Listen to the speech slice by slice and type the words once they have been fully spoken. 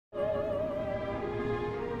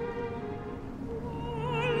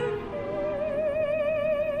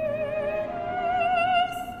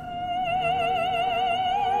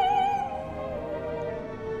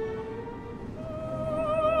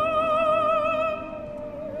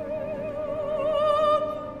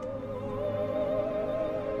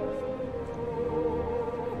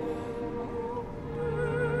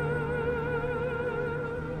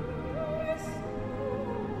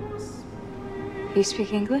You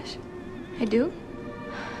speak English? I do.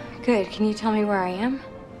 Good. Can you tell me where I am?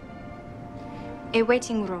 A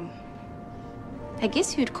waiting room. I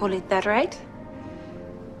guess you'd call it that, right?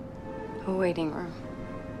 A waiting room.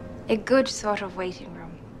 A good sort of waiting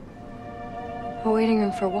room. A waiting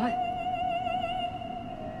room for what?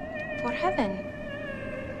 For heaven.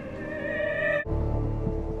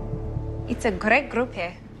 It's a great group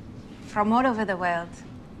here. From all over the world.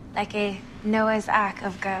 Like a Noah's Ark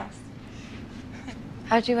of girls.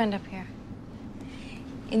 How'd you end up here?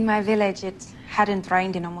 In my village, it hadn't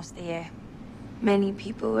rained in almost a year. Many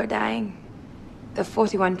people were dying. The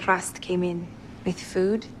 41 Trust came in with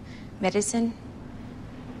food, medicine.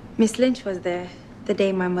 Miss Lynch was there the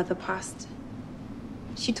day my mother passed.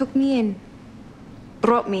 She took me in,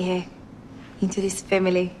 brought me here, into this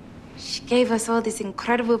family. She gave us all this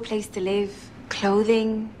incredible place to live,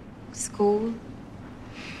 clothing, school.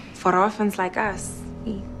 For orphans like us,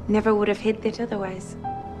 we never would have hid it otherwise.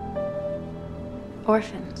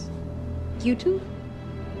 Orphans? You too?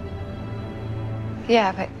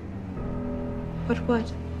 Yeah, but But what?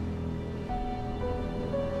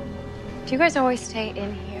 do you guys always stay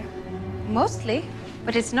in here? Mostly,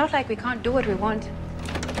 but it's not like we can't do what we want.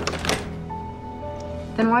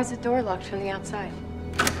 Then why is the door locked from the outside?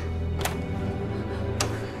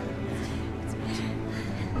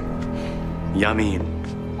 Yamin.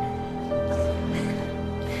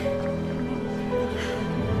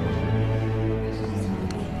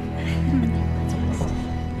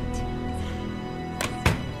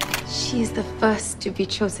 She is the first to be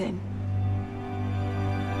chosen.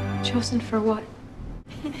 Chosen for what?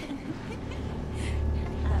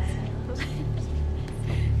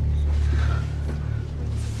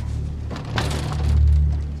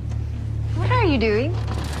 What are you doing?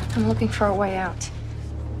 I'm looking for a way out.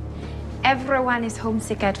 Everyone is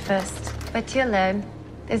homesick at first, but you'll learn.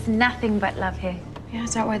 There's nothing but love here. Yeah,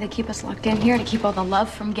 is that why they keep us locked in here? To keep all the love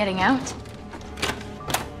from getting out?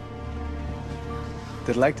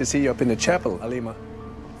 They'd like to see you up in the chapel, Alima.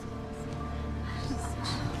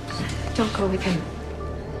 Don't go with him.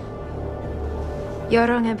 You're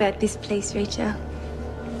wrong about this place, Rachel.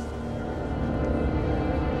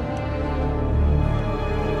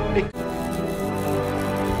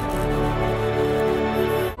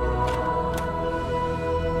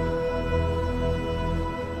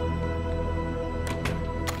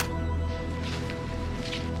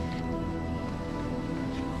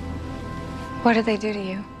 What did they do to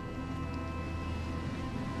you?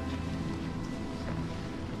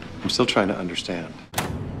 I'm still trying to understand.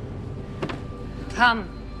 Come,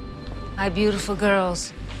 my beautiful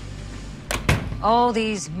girls. All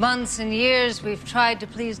these months and years we've tried to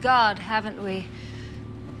please God, haven't we?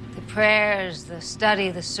 The prayers, the study,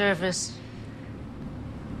 the service.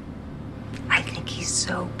 I think he's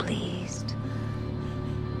so pleased.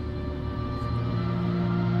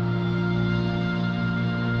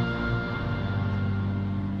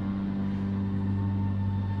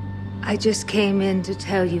 I just came in to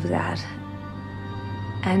tell you that.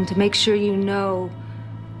 And to make sure you know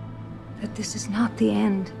that this is not the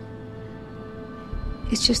end.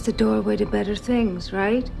 It's just the doorway to better things,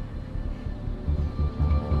 right?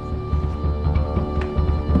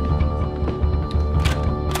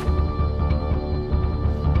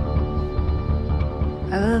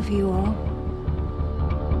 I love you all.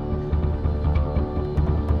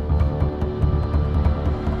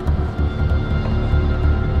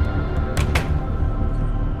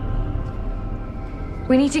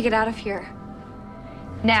 We need to get out of here.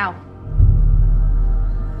 Now.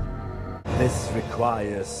 This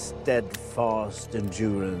requires steadfast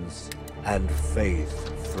endurance and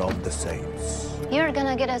faith from the saints. You're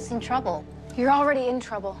gonna get us in trouble. You're already in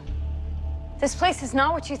trouble. This place is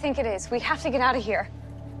not what you think it is. We have to get out of here.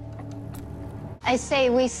 I say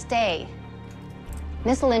we stay.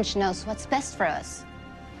 Miss Lynch knows what's best for us.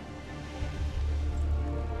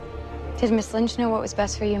 Did Miss Lynch know what was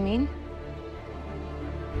best for Yamin?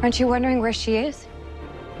 Aren't you wondering where she is?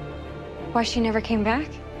 Why she never came back?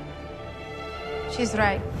 She's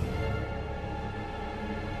right.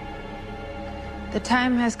 The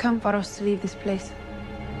time has come for us to leave this place.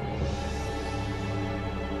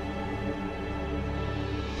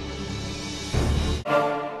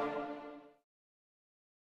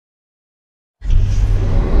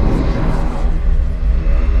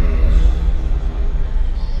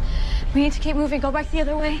 We need to keep moving. Go back the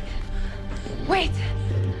other way. Wait.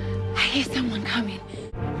 I hear someone coming.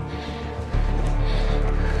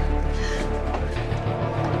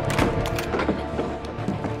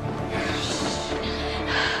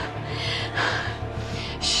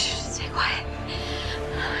 Shh, stay quiet.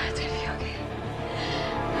 It's gonna be okay.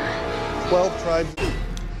 12 tried.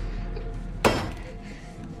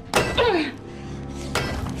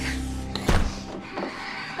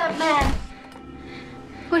 That man.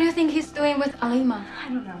 What do you think he's doing with Alima? I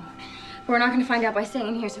don't know. We're not going to find out by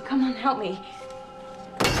staying here, so come on, help me.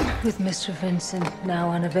 With Mr. Vincent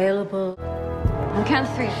now unavailable. On count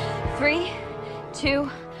of 3. 3, 2,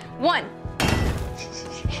 1.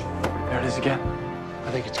 There it is again.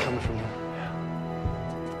 I think it's coming from you.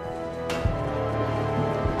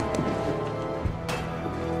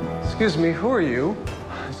 Excuse me, who are you?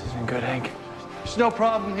 This isn't good, Hank. There's no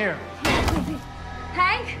problem here.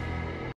 Hank?